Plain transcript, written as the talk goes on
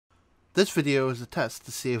This video is a test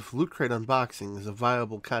to see if Loot Crate unboxing is a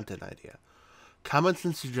viable content idea. Comments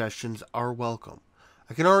and suggestions are welcome.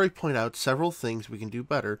 I can already point out several things we can do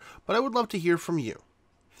better, but I would love to hear from you.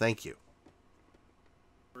 Thank you.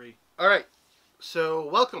 Alright, so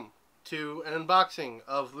welcome to an unboxing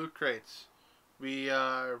of Loot Crates. We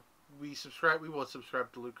both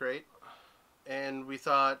subscribe to Loot Crate, and we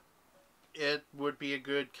thought it would be a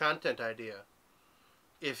good content idea.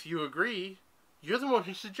 If you agree, you're the one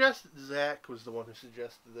who suggested. Zach was the one who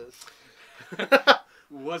suggested this.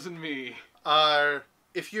 Wasn't me.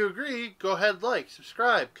 If you agree, go ahead, like,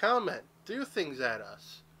 subscribe, comment, do things at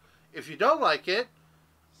us. If you don't like it,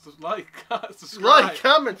 subscribe.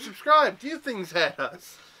 Comment, subscribe, do things at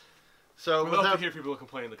us. So we love to hear people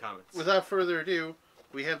complain in the comments. Without further ado,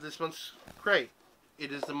 we have this month's crate.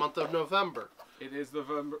 It is the month of November. It is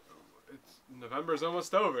November. November's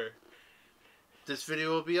almost over. This video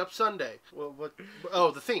will be up Sunday. Well, what? Oh,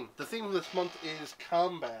 the theme. The theme of this month is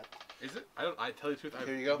combat. Is it? I tell you the truth.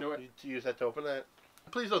 Here you go. You use that to open that.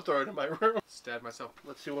 Please don't throw it in my room. Stab myself.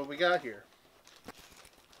 Let's see what we got here.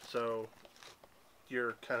 So,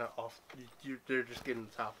 you're kind of off. They're just getting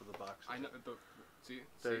the top of the box. I know. See,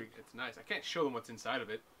 it's nice. I can't show them what's inside of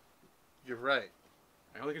it. You're right.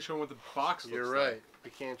 I only can show them what the box looks like. You're right. We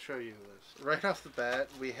can't show you this. Right off the bat,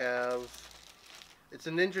 we have. It's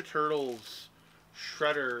a Ninja Turtles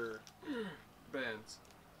Shredder bands.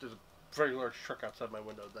 There's a very large truck outside my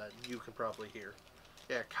window that you can probably hear.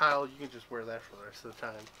 Yeah, Kyle, you can just wear that for the rest of the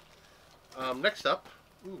time. Next up,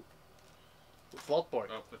 Vault Boy.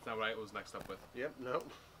 Oh, that's not what I was next up with. Yep, no.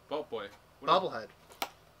 Vault Boy. Bobblehead.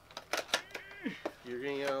 You're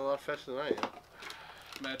getting a lot faster than I am.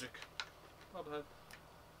 Magic. Bobblehead.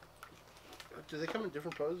 Do they come in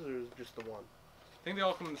different poses, or is it just the one? I think they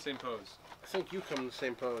all come in the same pose. I think you come in the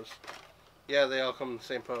same pose. Yeah, they all come in the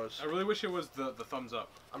same pose. I really wish it was the thumbs up.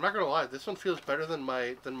 I'm not gonna lie, this one feels better than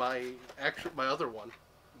my other one.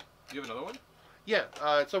 You have another one? Yeah,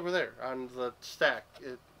 it's over there on the stack.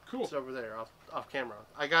 Cool. It's over there off camera.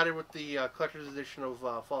 I got it with the collector's edition of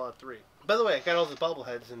Fallout 3. By the way, I got all the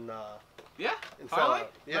bobbleheads in yeah, in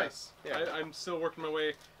Fallout. Yeah. Nice. Yeah. I'm still working my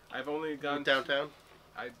way. I've only gone downtown.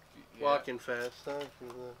 Yeah. Walking fast.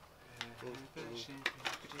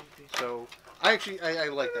 So I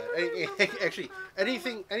like that. Actually,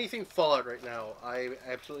 anything Fallout right now, I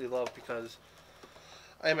absolutely love because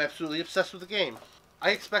I am absolutely obsessed with the game. I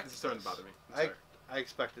expected. It's starting to bother me. I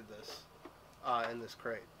expected this in this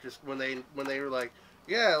crate. Just when they were like,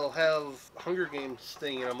 yeah, it'll have Hunger Games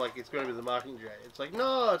thing, and I'm like, it's going to be the Mockingjay. It's like,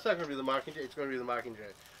 no, it's not going to be the Mockingjay. It's going to be the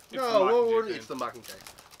Mockingjay. It's the Mockingjay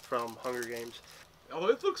from Hunger Games. Although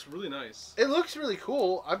it looks really nice. It looks really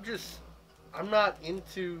cool. I'm not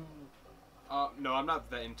into. No, I'm not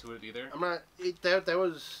that into it either. I'm not. I read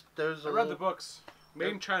the books.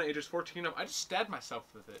 Made in China, ages 14 up. I just stabbed myself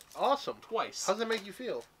with it. Awesome. Twice. How's that make you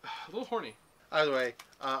feel? A little horny. Either way,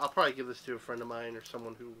 I'll probably give this to a friend of mine or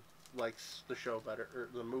someone who likes the show better, or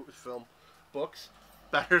the film, books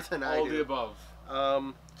better than I do. All the above.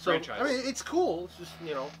 So franchise. I mean, it's cool. It's just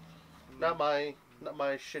not my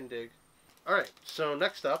shindig. All right. So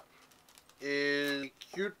next up is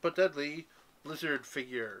cute but deadly lizard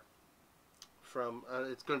figure from.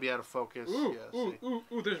 It's going to be out of focus. Ooh, yeah,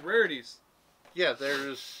 ooh! There's rarities. Yeah,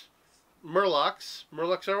 there's Murlocs.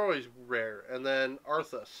 Murlocs are always rare, and then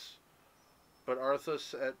Arthas. But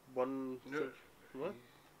Arthas at one. No. What?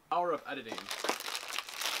 Power of editing.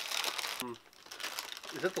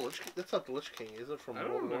 Is that the Lich King? That's not the Lich King, is it? From I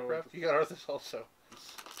World don't of know. Warcraft? You got Arthas also.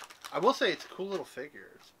 I will say it's a cool little figure.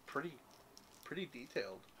 It's pretty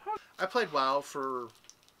detailed. I played WoW for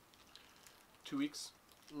 2 weeks.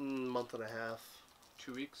 Month and a half.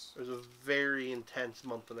 2 weeks. It was a very intense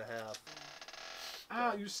month and a half.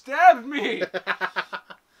 Ah, you stabbed me!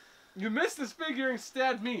 You missed this figure and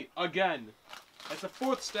stabbed me again. That's the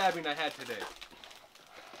 4th stabbing I had today.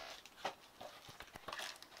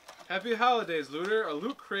 Happy holidays, Looter. At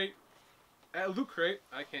Loot Crate,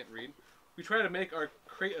 I can't read. We try to make our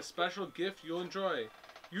crate a special gift you'll enjoy.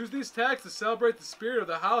 Use these tags to celebrate the spirit of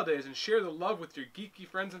the holidays and share the love with your geeky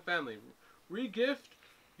friends and family. Re-gift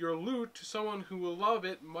your loot to someone who will love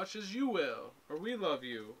it much as you will, or we love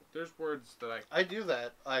you. There's words that I do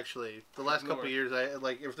that actually. The last couple of years, I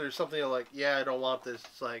like if there's something I'm like, yeah, I don't want this.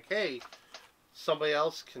 It's like, hey, somebody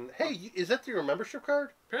else can. Hey, is that your membership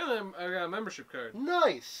card? Apparently, I got a membership card.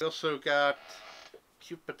 Nice. We also got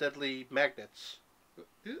cute but deadly magnets.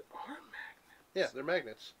 These are magnets. Yeah, they're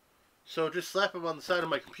magnets. So just slap them on the side of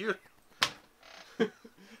my computer. I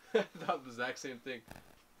thought the exact same thing.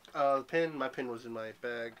 My pin was in my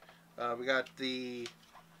bag. We got the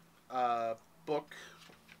book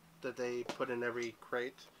that they put in every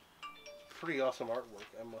crate. pretty awesome artwork,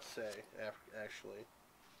 I must say. Actually,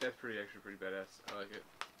 That's actually pretty badass. I like it.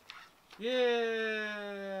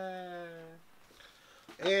 Yeah.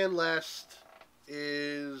 and last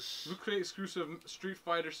is Loot Crate exclusive Street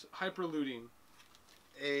Fighter Hyper Looting.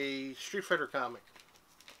 a Street Fighter comic.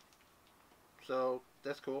 So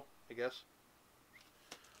that's cool, I guess.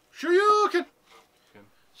 Shoryuken!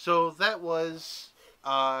 So that was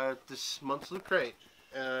this month's Loot Crate.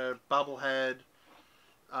 Bobblehead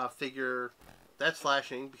figure that's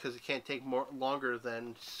flashing because it can't take longer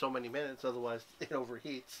than so many minutes, otherwise it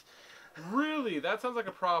overheats. Really? That sounds like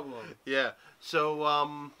a problem. Yeah.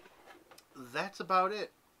 So that's about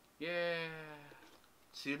it. Yeah.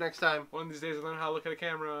 See you next time. One of these days I'll learn how to look at a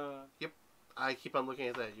camera. I keep on looking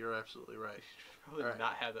at that. You're absolutely right. Probably All right.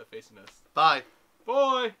 not have that facing us. Bye.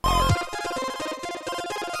 Bye!